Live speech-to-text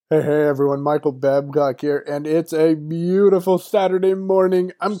Hey everyone, Michael Babcock here, and it's a beautiful Saturday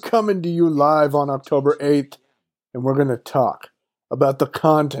morning. I'm coming to you live on October 8th, and we're going to talk about the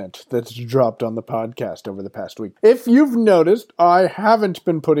content that's dropped on the podcast over the past week. If you've noticed, I haven't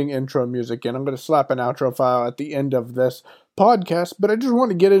been putting intro music in. I'm going to slap an outro file at the end of this podcast, but I just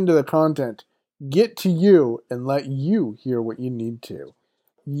want to get into the content, get to you, and let you hear what you need to.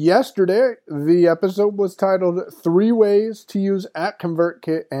 Yesterday, the episode was titled 3 Ways to Use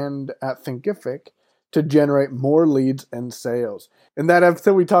 @ConvertKit and @Thinkific to Generate More Leads and Sales. In that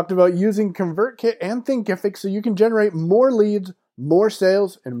episode, we talked about using ConvertKit and Thinkific so you can generate more leads, more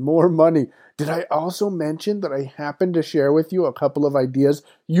sales, and more money. Did I also mention that I happened to share with you a couple of ideas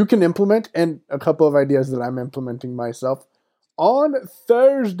you can implement and a couple of ideas that I'm implementing myself on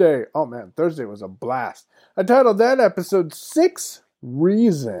Thursday? Oh man, Thursday was a blast. I titled that episode 6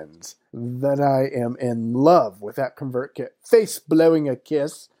 Reasons that I am in love with @ConvertKit. Face blowing a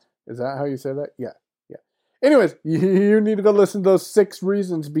kiss. Is that how you say that? Yeah. Anyways, you need to go listen to those 6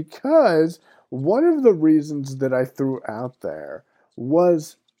 reasons, because one of the reasons that I threw out there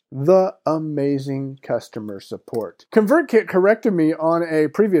was the amazing customer support. ConvertKit corrected me on a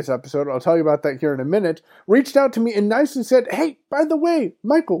previous episode. I'll tell you about that here in a minute. Reached out to me and nicely said, hey, by the way,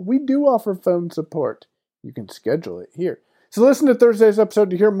 Michael, we do offer phone support. You can schedule it here. So listen to Thursday's episode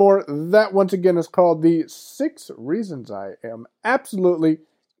to hear more. That, once again, is called the 6 Reasons I Am Absolutely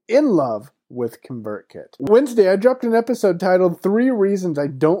in Love with ConvertKit. Wednesday, I dropped an episode titled 3 Reasons I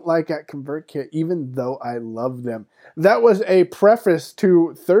Don't Like @ConvertKit, Even Though I Love Them. That was a preface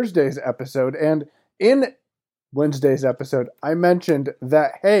to Thursday's episode, and in Wednesday's episode, I mentioned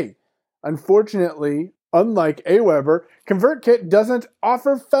that, hey, unfortunately, unlike Aweber, ConvertKit doesn't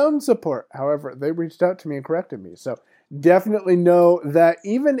offer phone support. However, they reached out to me and corrected me, so definitely know that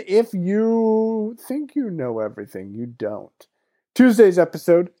even if you think you know everything, you don't. Tuesday's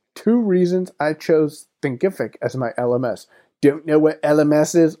episode, 2 reasons I chose Thinkific as my LMS. Don't know what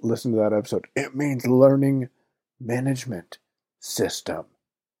LMS is? Listen to that episode. It means Learning Management System.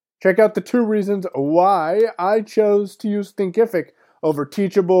 Check out the 2 reasons why I chose to use Thinkific over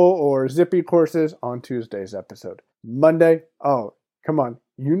Teachable or Zippy courses on Tuesday's episode. Monday, oh, come on,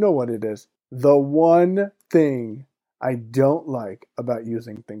 you know what it is. The one thing I don't like about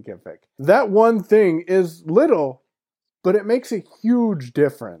using Thinkific. That one thing is little, but it makes a huge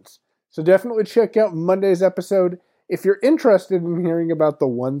difference. So definitely check out Monday's episode if you're interested in hearing about the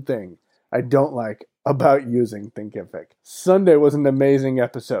one thing I don't like about using Thinkific. Sunday was an amazing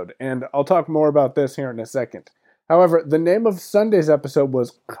episode, and I'll talk more about this here in a second. However, the name of Sunday's episode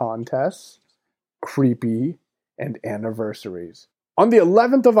was Contests, Creepy, and Anniversaries. On the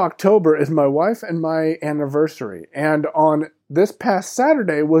 11th of October is my wife and my anniversary, and on this past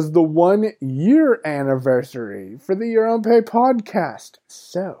Saturday was the 1-year anniversary for the Your Own Pay podcast.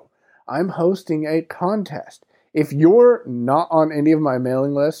 So, I'm hosting a contest. If you're not on any of my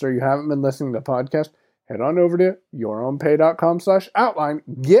mailing lists or you haven't been listening to the podcast, head on over to yourownpay.com/outline,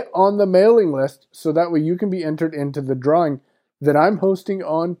 get on the mailing list so that way you can be entered into the drawing that I'm hosting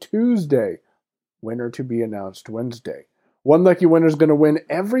on Tuesday. Winner to be announced Wednesday. One lucky winner is going to win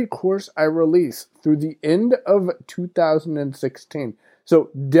every course I release through the end of 2016.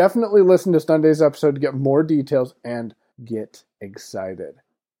 So definitely listen to Sunday's episode to get more details and get excited.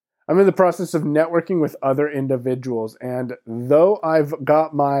 I'm in the process of networking with other individuals, and though I've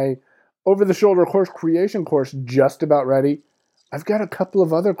got my over-the-shoulder course creation course just about ready, I've got a couple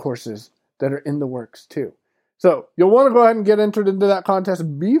of other courses that are in the works too. So you'll want to go ahead and get entered into that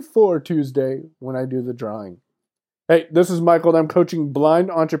contest before Tuesday when I do the drawing. Hey, this is Michael, and I'm coaching blind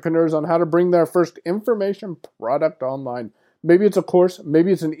entrepreneurs on how to bring their first information product online. Maybe it's a course,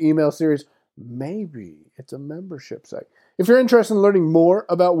 maybe it's an email series, maybe it's a membership site. If you're interested in learning more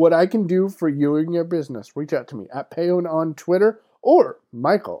about what I can do for you and your business, reach out to me at Payon on Twitter or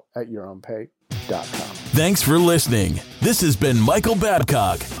Michael@yourownpay.com. Thanks for listening. This has been Michael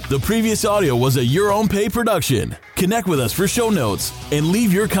Babcock. The previous audio was a Your Own Pay production. Connect with us for show notes and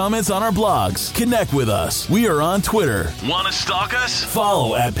leave your comments on our blogs. Connect with us. We are on Twitter. Want to stalk us?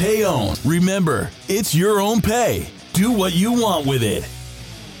 Follow @Payon. Remember, it's your own pay. Do what you want with it.